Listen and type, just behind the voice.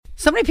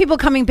So many people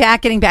coming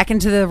back, getting back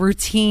into the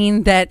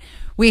routine that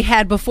we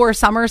had before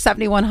summer.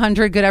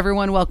 7100. Good,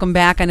 everyone. Welcome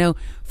back. I know.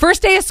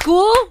 First day of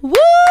school. Woo!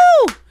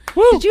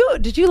 Woo!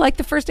 Did you like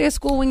the first day of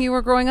school when you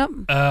were growing up?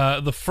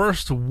 The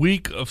first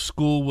week of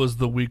school was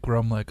the week where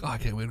I'm like, oh, I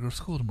can't wait to go to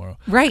school tomorrow.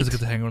 Right. Because I get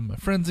to hang out with my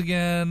friends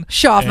again.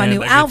 Show off my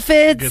new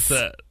outfits. Get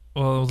that.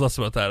 Well, it was less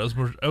about that. It was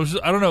more.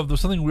 I don't know. There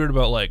was something weird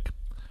about like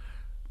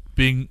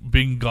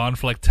being gone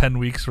for like 10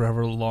 weeks or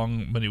however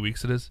many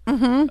weeks it is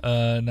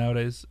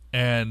nowadays,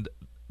 and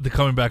the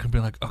coming back and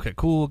being like, okay,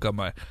 cool, got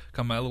my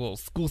little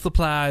school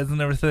supplies and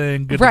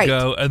everything, good to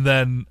go, and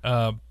then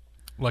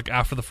like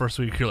after the first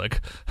week, you're like,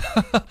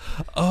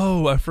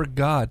 oh, I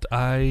forgot,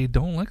 I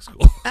don't like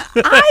school.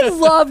 I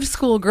loved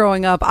school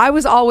growing up. I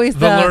was always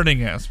the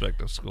learning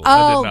aspect of school. Oh,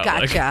 I did not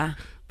gotcha.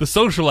 Like. The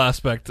social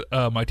aspect,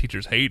 my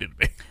teachers hated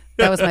me.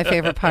 That was my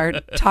favorite part.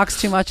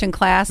 Talks too much in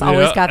class.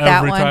 Always got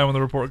that one. Every time on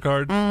the report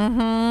card.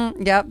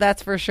 Mm-hmm. Yep,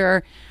 that's for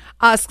sure.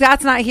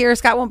 Scott's not here.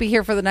 Scott won't be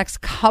here for the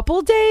next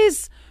couple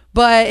days,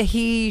 but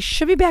he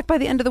should be back by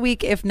the end of the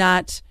week. If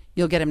not,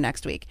 you'll get him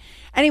next week.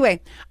 Anyway,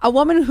 a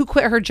woman who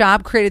quit her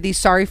job created these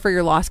Sorry for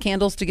Your Loss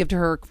candles to give to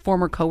her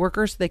former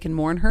coworkers so they can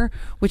mourn her,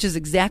 which is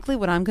exactly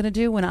what I'm going to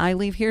do when I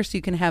leave here. So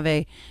you can have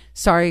a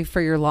Sorry for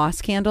Your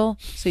Loss candle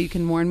so you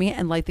can mourn me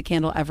and light the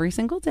candle every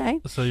single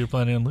day. So you're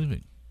planning on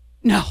leaving?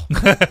 No.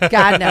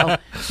 God, no.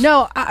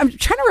 No, I'm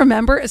trying to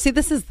remember. See,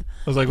 this is...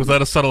 I was like, was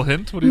that a subtle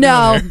hint? What are you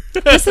no, doing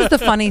here? This is the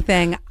funny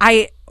thing.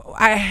 I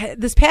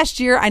this past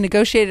year, I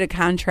negotiated a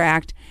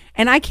contract,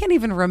 and I can't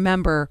even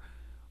remember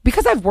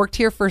because I've worked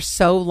here for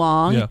so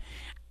long. Yeah.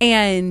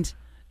 And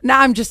now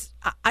I'm just...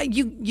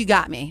 you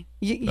got me.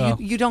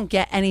 You don't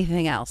get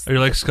anything else. Are you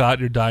like Scott?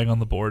 You're dying on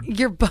the board?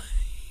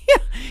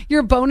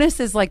 Your bonus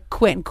is like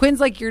Quinn. Quinn's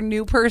like your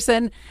new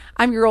person.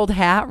 I'm your old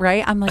hat,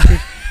 right? I'm like...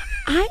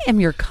 I am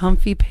your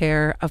comfy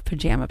pair of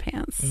pajama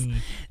pants.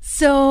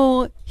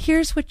 So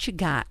here's what you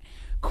got.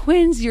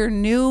 Quinn's your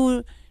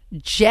new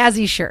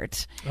jazzy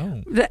shirt.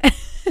 Oh.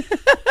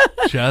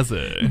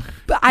 Jazzy.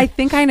 But I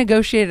think I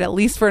negotiated at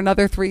least for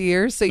another 3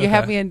 years. So you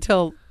have me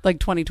until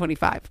like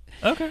 2025.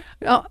 Okay.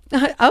 Oh,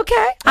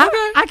 okay.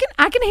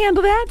 I can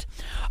handle that.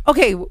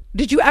 Okay.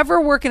 Did you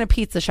ever work in a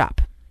pizza shop?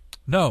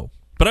 No,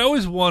 but I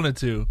always wanted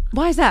to.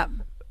 Why is that?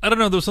 I don't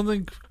know. There was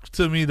something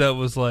to me that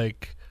was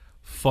like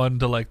fun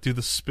to like do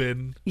the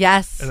spin,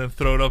 yes, and then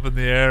throw it up in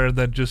the air and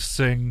then just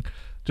sing,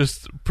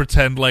 just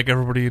pretend like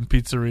everybody in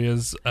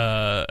pizzerias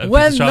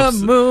when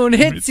the moon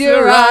hits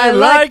your eye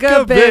like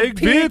a big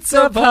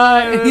pizza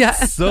pie.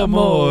 Yes,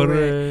 amore.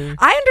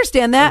 I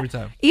understand that. Every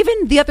time.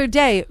 Even the other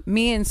day,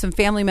 me and some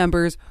family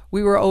members,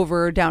 we were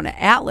over down at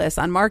Atlas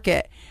on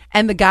Market,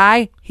 and the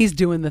guy, he's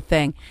doing the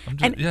thing.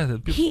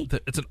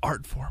 It's an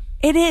art form.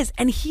 It is,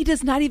 and he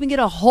does not even get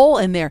a hole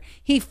in there.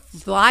 He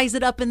flies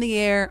it up in the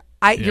air.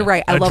 You're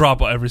right. I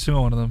drop every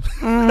single one of them.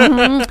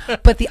 Mm-hmm.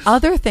 But the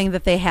other thing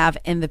that they have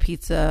in the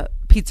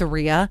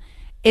pizzeria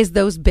is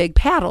those big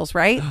paddles,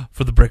 right?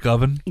 For the brick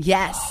oven?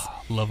 Yes.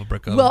 Oh, love a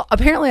brick oven. Well,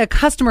 apparently a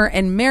customer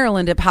in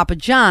Maryland at Papa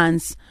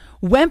John's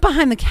went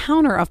behind the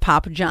counter of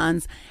Papa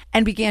John's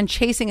and began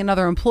chasing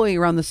another employee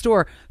around the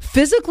store,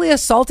 physically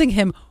assaulting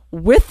him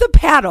with the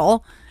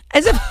paddle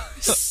as if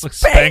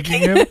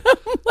spanking him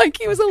like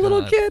he was a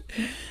little kid.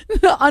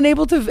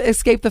 Unable to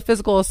escape the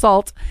physical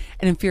assault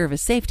and in fear of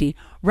his safety,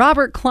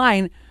 Robert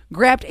Klein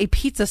grabbed a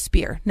pizza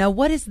spear. Now,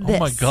 what is this? Oh,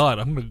 my God.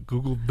 I'm going to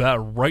Google that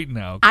right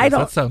now.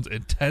 That sounds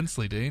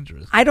intensely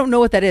dangerous. I don't know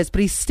what that is, but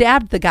he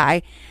stabbed the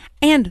guy.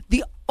 And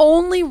the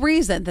only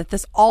reason that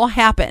this all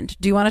happened,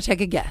 do you want to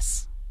take a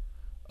guess?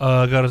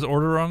 Got his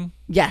order wrong?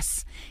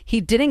 Yes.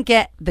 He didn't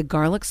get the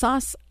garlic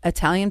sauce,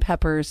 Italian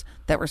peppers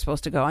that were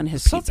supposed to go on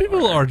his pizza Some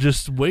people order. are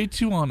just way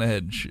too on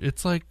edge.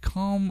 It's like,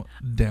 calm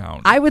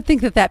down. I would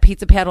think that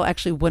pizza paddle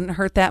actually wouldn't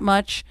hurt that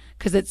much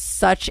because it's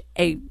such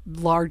a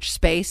large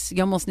space.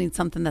 You almost need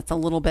something that's a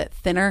little bit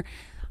thinner.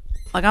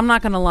 Like, I'm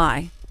not going to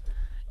lie.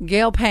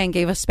 Gail Pang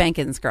gave us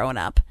spankings growing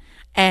up.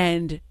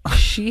 And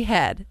she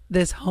had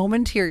this home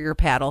interior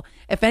paddle.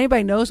 If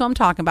anybody knows what I'm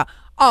talking about.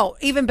 Oh,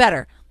 even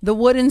better. The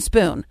wooden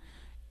spoon.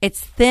 It's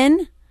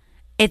thin.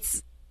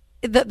 It's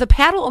the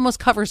paddle almost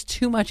covers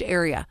too much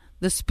area.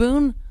 The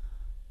spoon,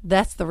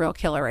 that's the real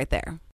killer right there.